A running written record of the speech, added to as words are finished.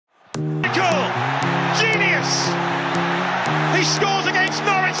scores against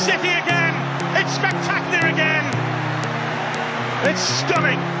Norwich City again. It's spectacular again. It's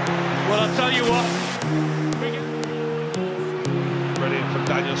stunning. Well, I'll tell you what. Brilliant from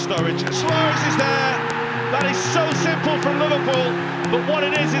Daniel Sturridge. Suarez is there. That is so simple from Liverpool, but what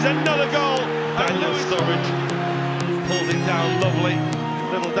it is another goal. Daniel Sturridge pulled it down, lovely.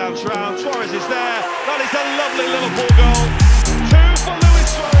 Little dance round. Suarez is there. That is a lovely Liverpool goal. 2 for Luis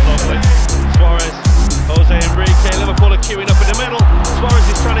Suarez. Lovely. Suarez, Jose Enrique. Liverpool are queuing up in the middle. Suarez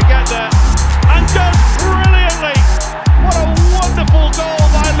is trying to get there and does brilliantly. What a wonderful goal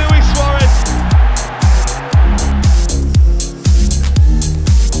by Luis Suarez.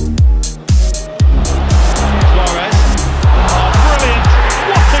 Suarez, oh brilliant!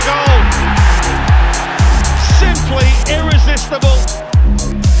 What a goal! Simply irresistible.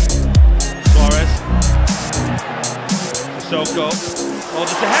 Suarez, Sissoko, oh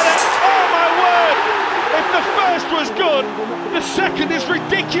there's a header. Oh my word! If the first was good, the second is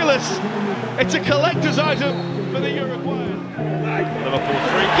ridiculous. It's a collector's item for the Uruguayan. Liverpool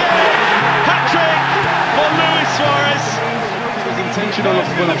free kick, hat-trick for Luis Suarez. It was intentional,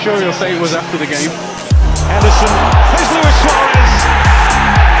 but I'm sure he'll say it was after the game. Henderson, here's Luis Suarez.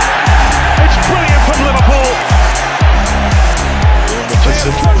 It's brilliant from Liverpool.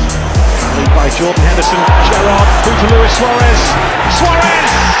 Richardson, lead by Jordan Henderson. Gerrard, through to Luis Suarez.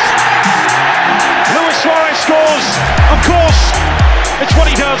 Suarez! Luis Suarez scores. Of course, it's what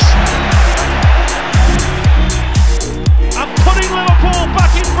he does. And putting Liverpool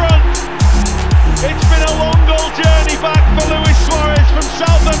back in front. It's been a long goal journey back for Luis Suarez from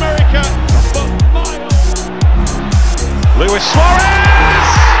South America. But Luis Suarez!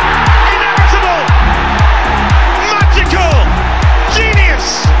 Inevitable! Magical!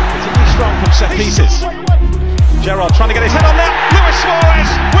 Genius! Particularly strong from set pieces. Gerrard trying to get his head on that. Luis Suarez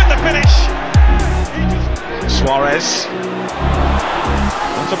with the finish. Suarez.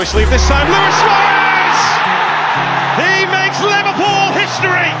 Wants up his sleeve this time. Luis Suarez! He makes Liverpool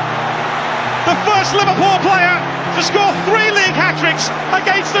history! The first Liverpool player to score 3 league hat-tricks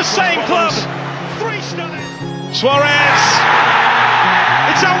against the same club. 3 stunning. Suarez!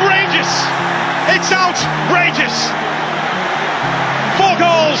 It's outrageous! It's outrageous! 4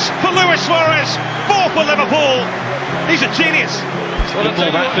 goals for Luis Suarez, 4 for Liverpool. He's a genius. Well,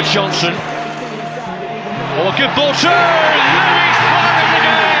 ball back for Johnson. Oh, a good ball turn! Luis Suarez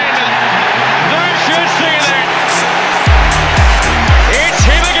again! Don't you see that? It's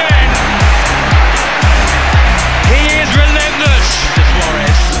him again! He is relentless!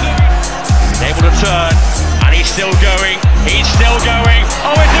 Suarez is able to turn, and he's still going. He's still going.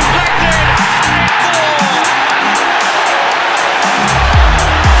 Oh, it's deflected!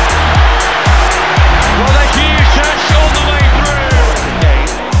 What a huge touch all the way through!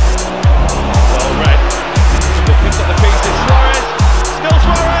 Well read. Picks up the pieces. Suarez, still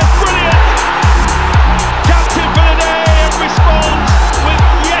Suarez, brilliant! Captain for the day and responds with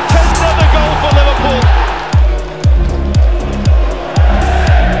yet another goal for Liverpool.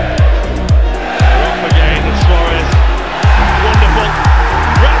 They're off again with Suarez. Wonderful.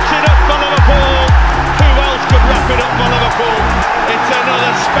 Wraps it up for Liverpool. Who else could wrap it up for Liverpool? It's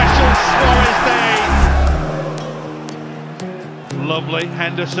another special Suarez day. Lovely.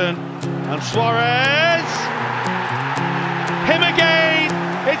 Henderson and Suarez. Him again!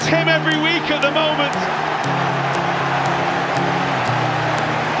 It's him every week at the moment.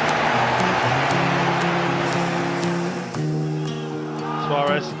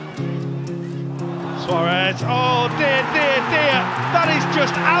 Suarez. Suarez. Oh dear, dear, dear. That is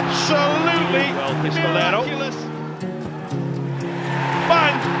just absolutely miraculous.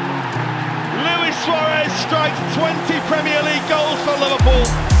 Bang! Luis Suarez strikes 20 Premier League goals for Liverpool.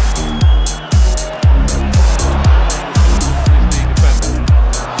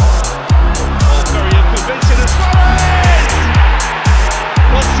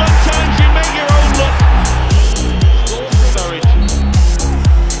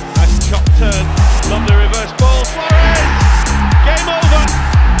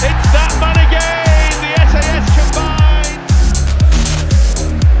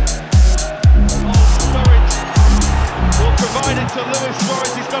 Luis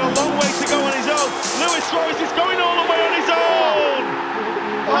Suarez, he's got a long way to go on his own. Luis Suarez is going all the way on his own.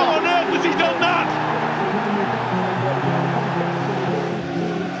 How on earth has he done that?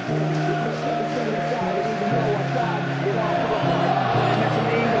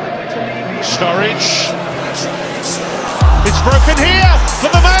 Sturridge. It's broken here for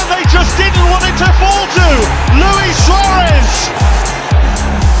the man they just didn't want it to fall to. Luis Suarez.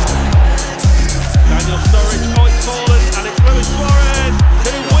 Daniel Sturridge, oh it's fallen, and it's Luis Suarez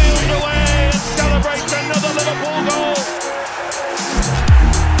who wheels away and celebrates another Liverpool goal.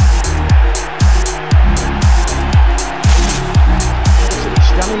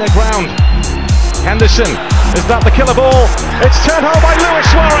 Henderson. Is that the killer ball? It's turned home by Luis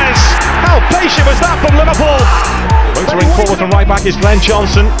Suarez. How patient was that from Liverpool? Motoring forward from right back is Glenn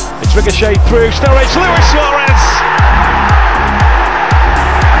Johnson. It's ricocheted through. Sturridge, Luis Suarez.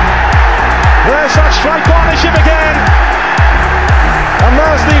 There's that strike partnership again. And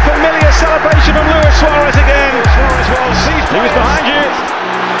there's the familiar celebration from Luis Suarez again. Suarez was seized. He was behind you.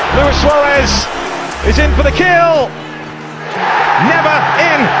 Luis Suarez is in for the kill. Never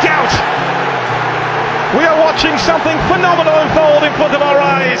in doubt. We are watching something phenomenal unfold in front of our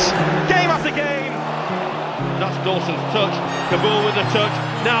eyes. Game after game. That's Dawson's touch. Kabul with the touch.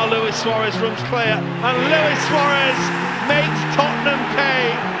 Now Luis Suarez runs clear. And Luis Suarez makes Tottenham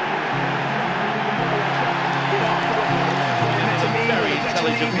pay. It's a very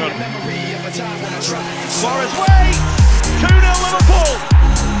intelligent run. Suarez way. 2-0 Liverpool.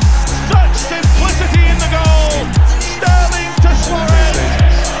 Such simplicity in the goal. Sterling to Suarez.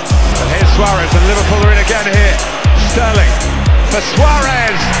 And here's Suarez, and Liverpool are in again here. Sterling for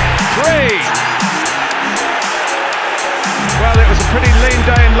Suarez. 3. Well, it was a pretty lean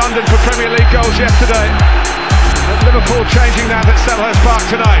day in London for Premier League goals yesterday. But Liverpool changing that at Selhurst Park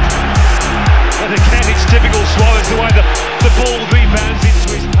tonight. And again, it's typical Suarez, the way the ball rebounds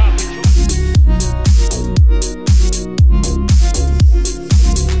into his